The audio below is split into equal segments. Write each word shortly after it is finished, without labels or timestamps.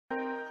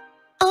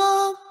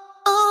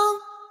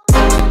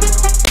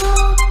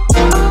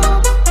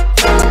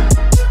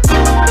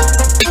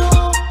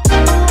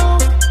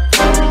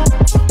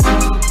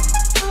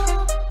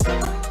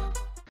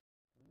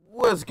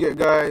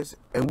guys,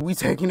 and we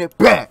taking it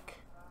back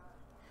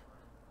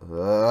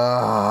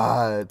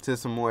to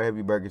some more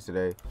heavy burgers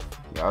today.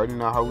 You already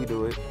know how we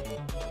do it.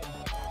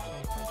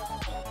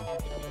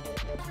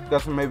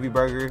 Got some heavy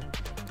burger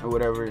or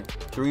whatever.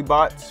 3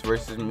 bots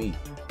versus me.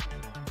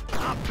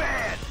 Not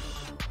bad.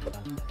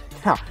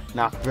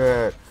 Not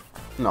bad.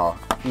 No,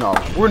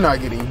 we're not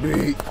getting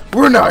beat.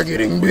 We're not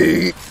getting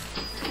beat.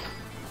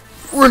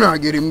 We're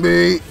not getting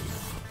beat.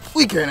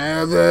 We can't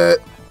have that.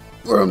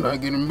 I'm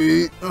not getting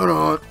beat. Hold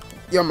on.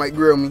 Y'all might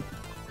grill me.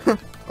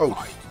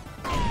 Oh.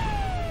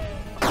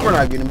 We're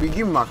not getting beat.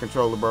 Give me my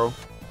controller, bro.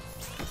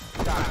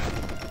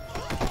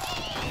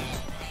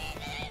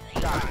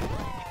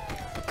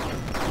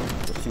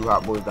 There's 2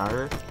 hot boys down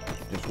here.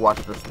 Just watch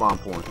their spawn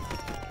point.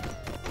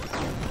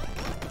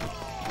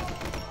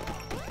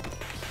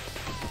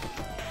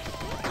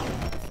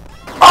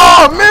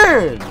 Oh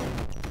man!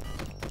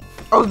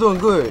 I was doing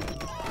good.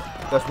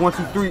 That's 1,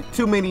 2, 3.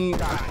 Too many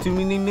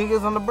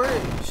niggas on the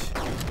bridge.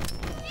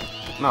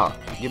 No,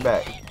 get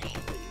back.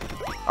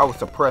 I will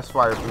suppress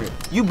fire for you.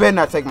 You better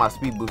not take my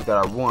speed boost that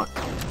I want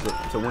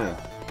to win.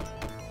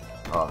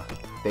 Oh,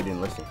 they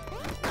didn't listen.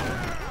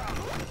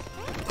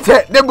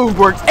 That move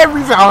works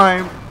every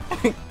time.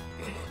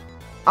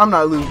 I'm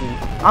not losing.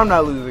 I'm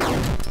not losing.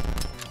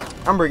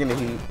 I'm bringing the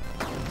heat.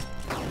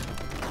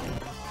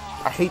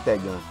 I hate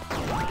that gun.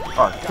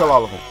 Alright, kill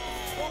all of them.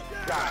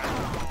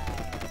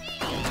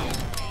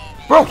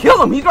 Bro,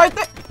 kill him. He's right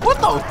there. What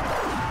the?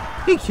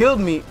 He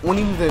killed me when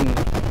he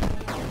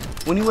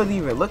wasn't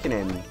even looking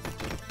at me.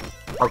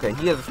 Okay,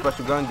 he has a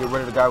special gun. Get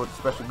rid of the guy with the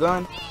special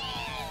gun.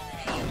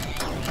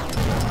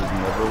 It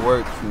never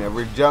works.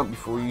 Never jump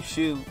before you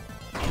shoot.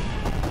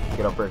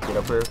 Get up here. Get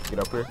up here. Get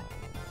up here.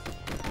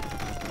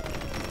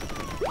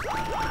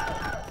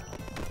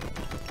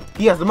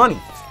 He has the money.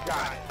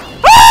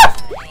 Ah!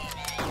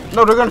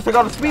 No, they're gonna take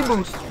out the speed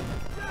boost.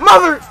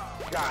 Mother!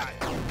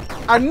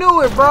 I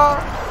knew it, bro.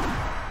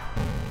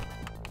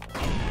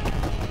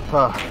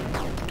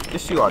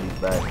 Just shoot all these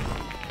back.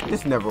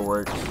 This never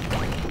works.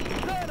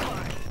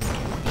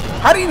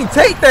 How did he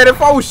take that if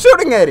I was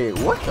shooting at it?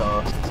 What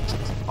the?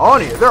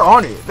 On it. They're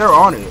on it. They're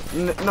on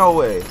it. No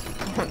way.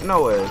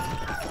 No way.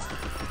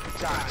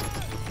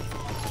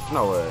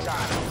 No way.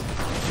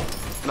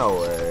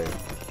 No way.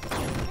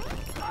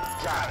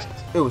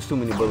 It was too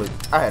many bullets.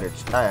 I had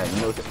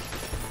no time.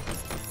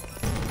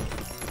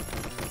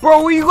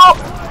 Bro, where you go?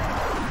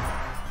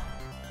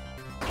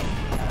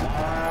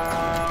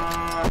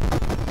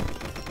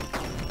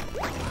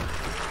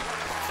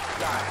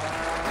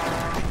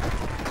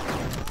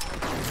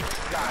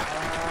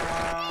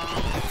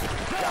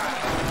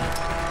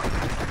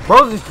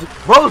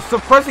 Bro's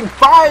suppressing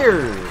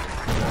fire.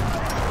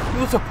 He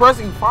was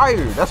suppressing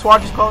fire. That's why I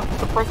just call it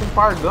suppressing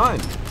fire gun.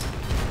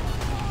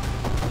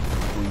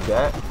 Read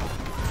that.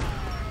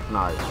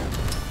 Nice.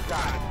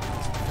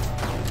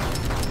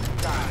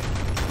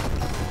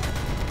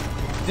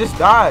 Just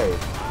died.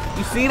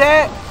 You see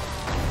that?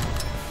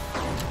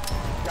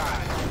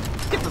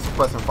 Get the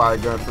suppressing fire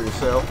gun for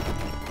yourself.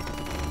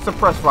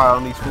 Suppress fire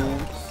on these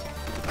fools.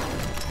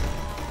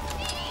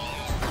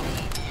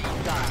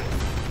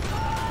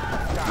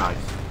 Nice.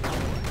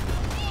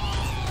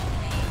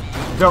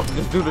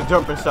 Just do the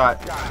jumping shot.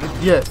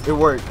 Yes, it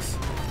works.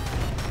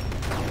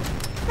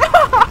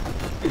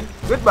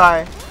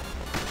 Goodbye.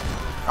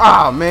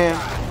 Ah, man.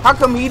 How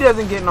come he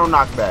doesn't get no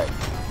knockback?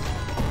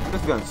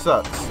 This gun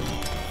sucks.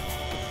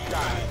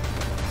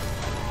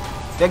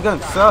 That gun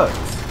sucks.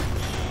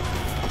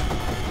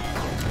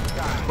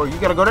 Bro, you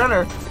gotta go down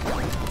there.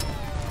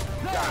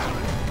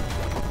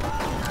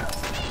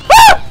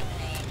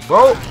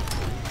 Bro,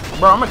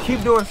 I'm gonna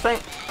keep doing the same.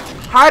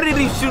 How did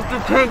he shoot the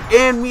tank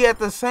and me at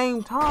the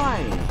same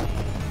time?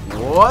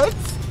 What?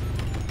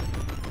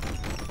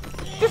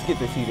 Just get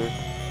this heater.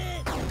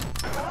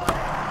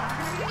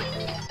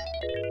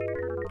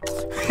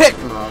 Heck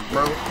no,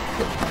 bro.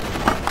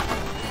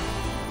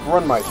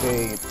 Run my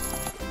fade.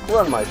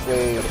 Run my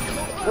fade.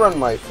 Run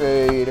my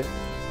fade.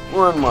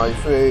 Run my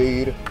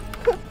fade.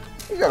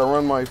 You gotta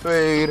run my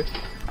fade.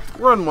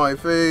 Run my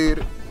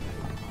fade.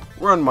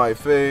 Run my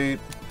fade.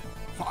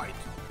 Fight.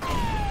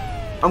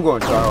 I'm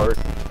going try hard.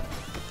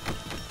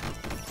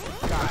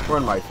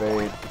 Run my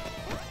fade.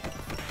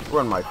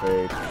 Run my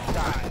fade.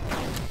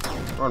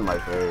 Run my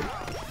fade.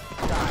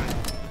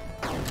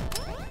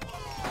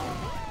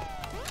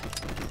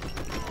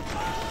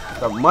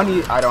 The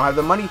money, I don't have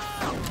the money,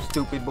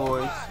 stupid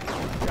boys.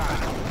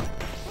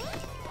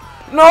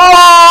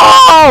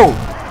 No!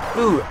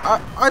 Dude,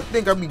 I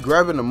think I be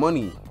grabbing the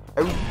money.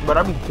 But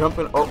I be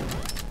jumping.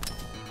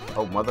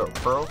 Oh, mother of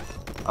pearl.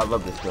 I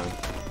love this gun.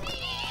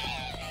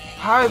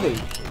 How are they?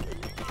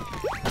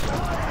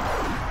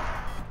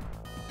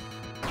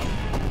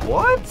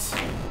 What?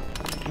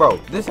 Bro,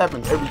 this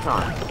happens every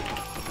time.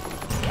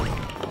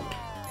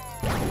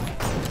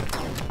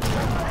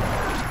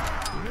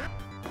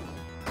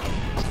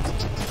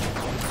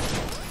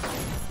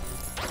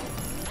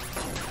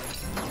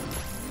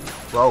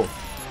 Bro,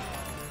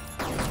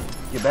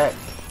 get back.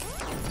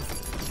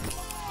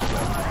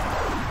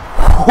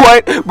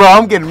 What? Bro,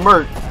 I'm getting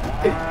murked.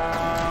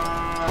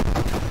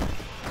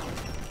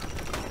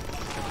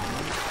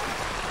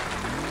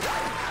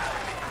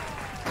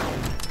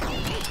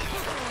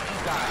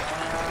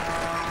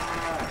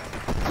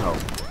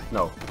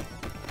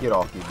 Get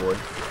off me, boy.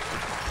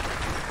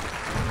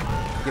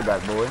 Get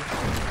back, boy.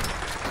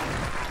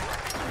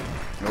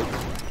 Nope.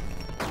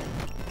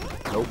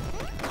 Nope.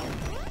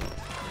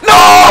 No!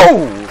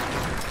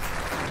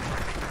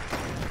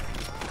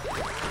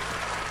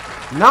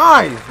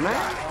 Nice,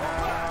 man.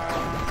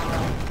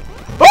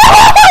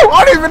 Oh! I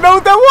didn't even know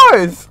what that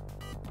was.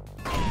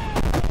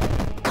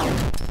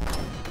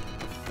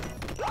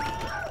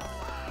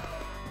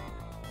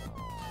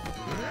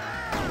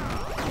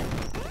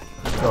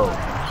 Go.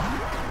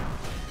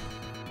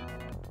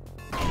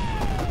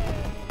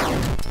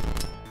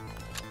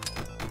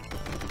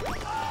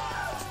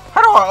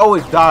 How do I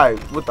always die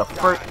with the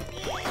first?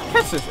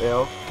 Catch this,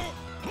 L.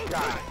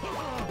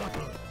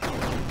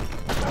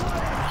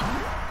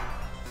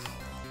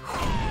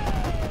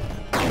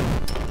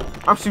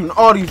 I'm shooting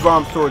all these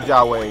bombs towards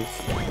Yahweh's.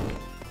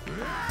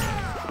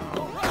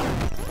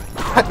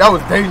 That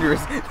was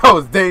dangerous. That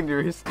was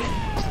dangerous.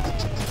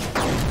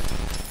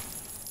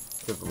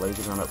 There's the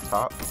laser gun up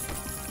top.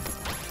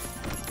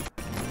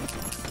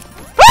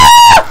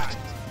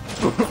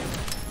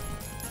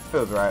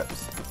 Feels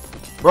raps.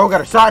 Bro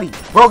got a shotty.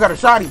 Bro got a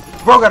shotty.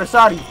 Bro got a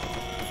shotty.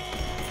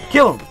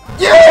 Kill him.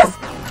 Yes!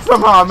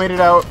 Somehow I made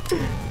it out.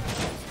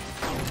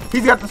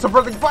 He's got the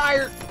suppressing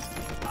fire.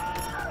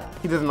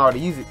 He doesn't know how to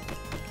use it.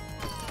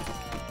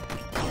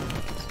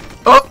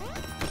 Up!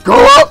 Go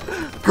up!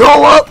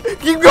 Go up!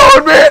 Keep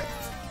going, man!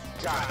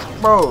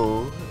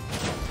 Bro.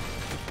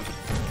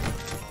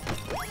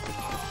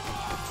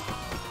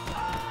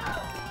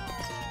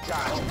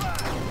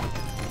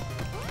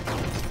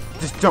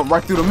 Just jump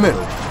right through the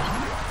middle.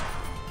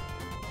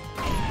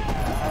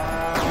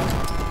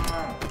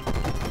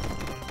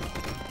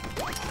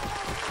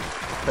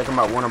 Take them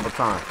out one at a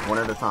time. One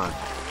at a time.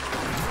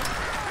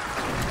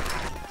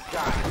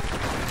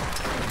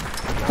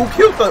 Who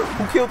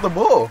killed the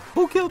bull?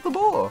 Who killed the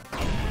bull?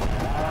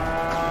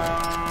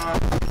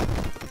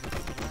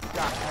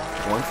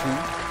 1,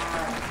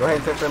 2. Go ahead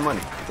and take that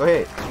money. Go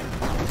ahead.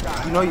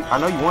 You know I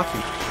know you want to.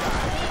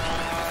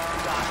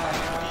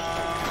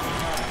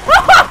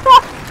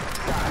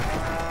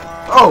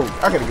 Oh,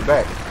 I gotta get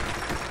back.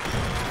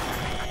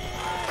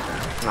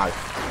 Nice.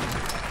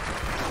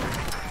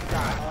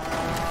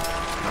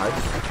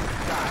 Nice.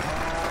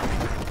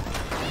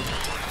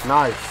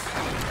 Nice.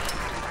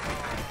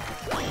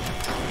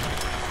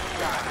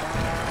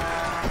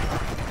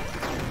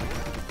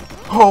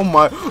 Oh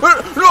my!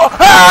 No!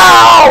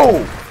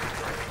 How?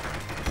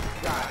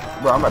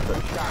 Bro, I'm about to.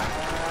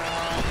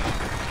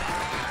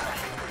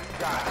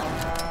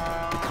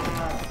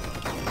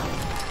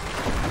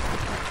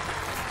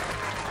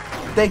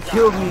 They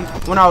killed me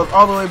when I was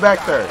all the way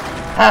back there.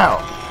 How?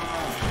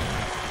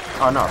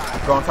 Oh no!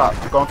 Go on top.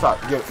 Go on top.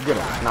 Get him.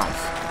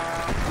 Nice.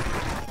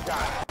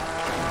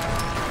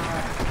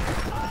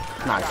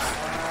 Nice.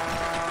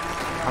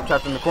 I'm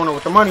trapped in the corner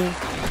with the money.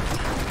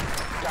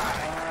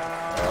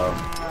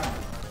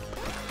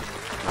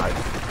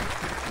 Nice.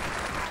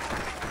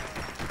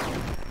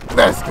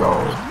 Let's go.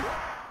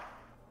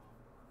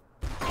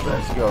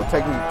 Let's go.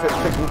 Take me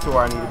to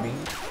where I need to be.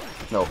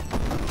 No.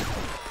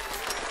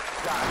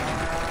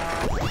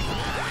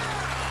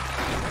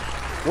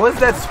 What's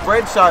that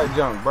spread shot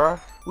jump, bro?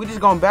 We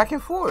just going back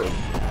and forth.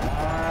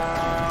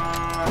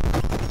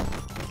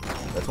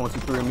 That's 1, 2,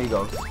 3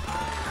 amigos.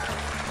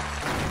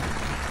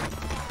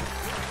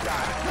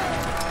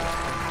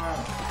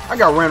 I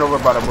got ran over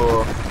by the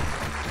bull.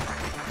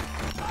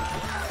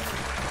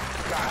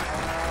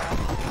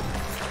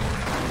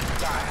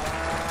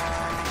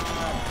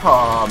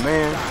 Oh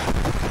man.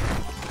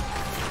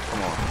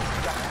 Come on.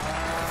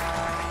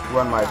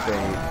 Run my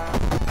fade.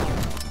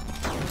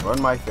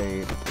 Run my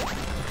fade.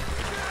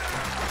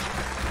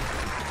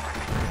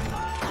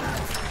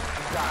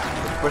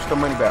 Push the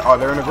money back. Oh,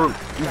 they're in a group.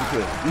 Easy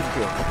kill. Easy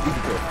kill.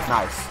 Easy kill.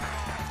 Nice.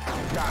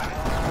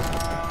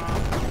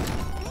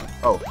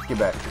 Oh, get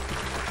back.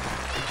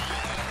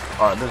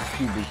 Alright, there's a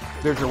speed boost.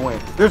 There's your win.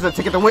 There's a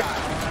ticket to win.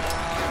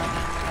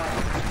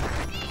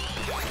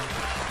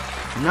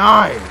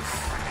 Nice.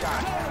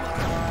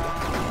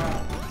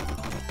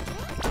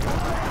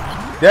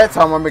 That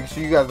time I'm making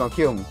sure you guys don't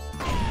kill me.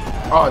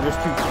 Oh, there's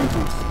 2 speed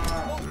boosts.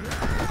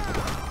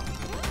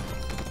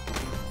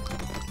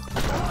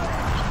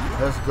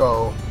 Let's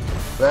go.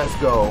 Let's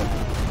go.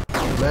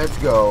 Let's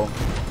go.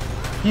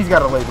 He's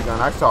got a laser gun.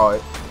 I saw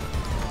it.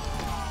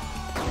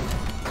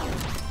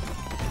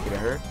 Get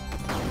her.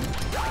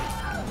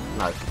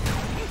 Nice.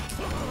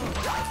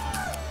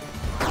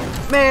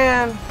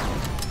 Man.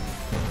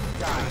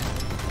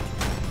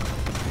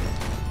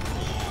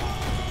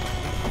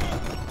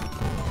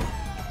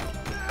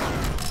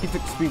 He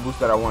took the speed boost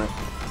that I wanted.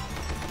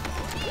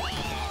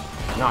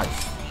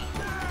 Nice.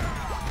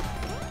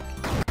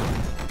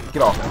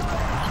 Get off.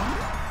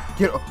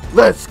 Get off.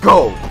 Let's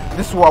go.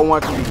 This is where I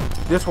want to be.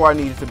 This is where I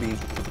need it to be.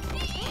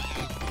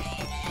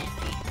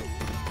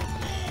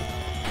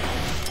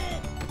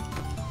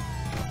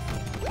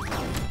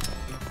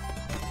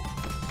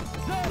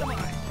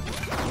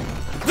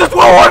 This is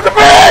where I want to be.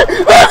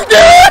 Let's do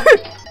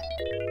it.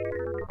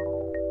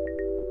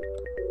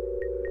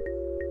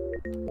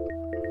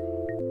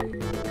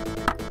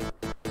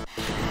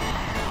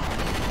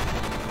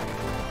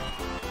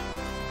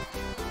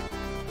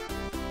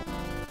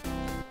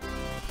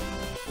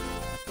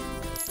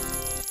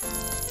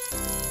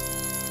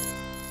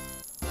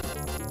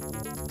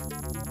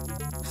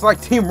 It's like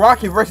Team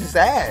Rocket versus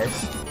Ash.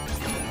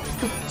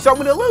 Show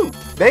me the loot.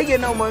 They ain't get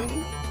no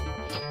money.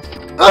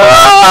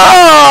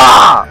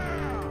 Ah!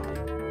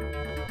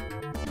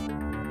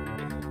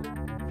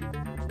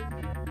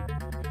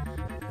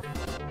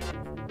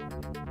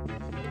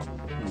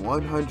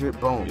 $100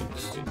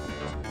 bones.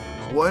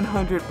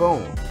 100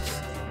 bones.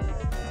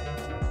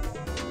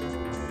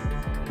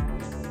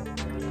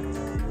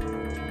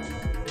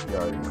 You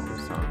already know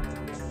this time.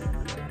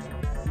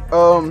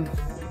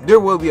 There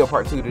will be a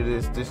part 2 to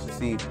this, just to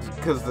see,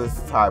 because this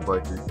is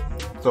tiebreaker.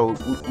 So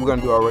we're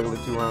gonna do our regular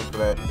 2 rounds for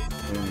that and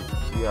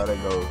see how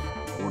that goes.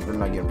 Well, they're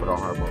not getting put on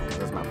hard mode because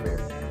that's not fair.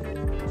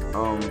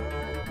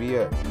 But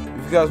yeah,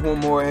 if you guys want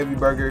more Heavy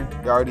Burger,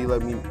 y'all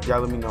let me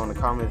know in the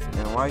comments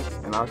and likes,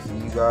 and I'll see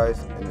you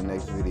guys in the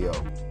next video.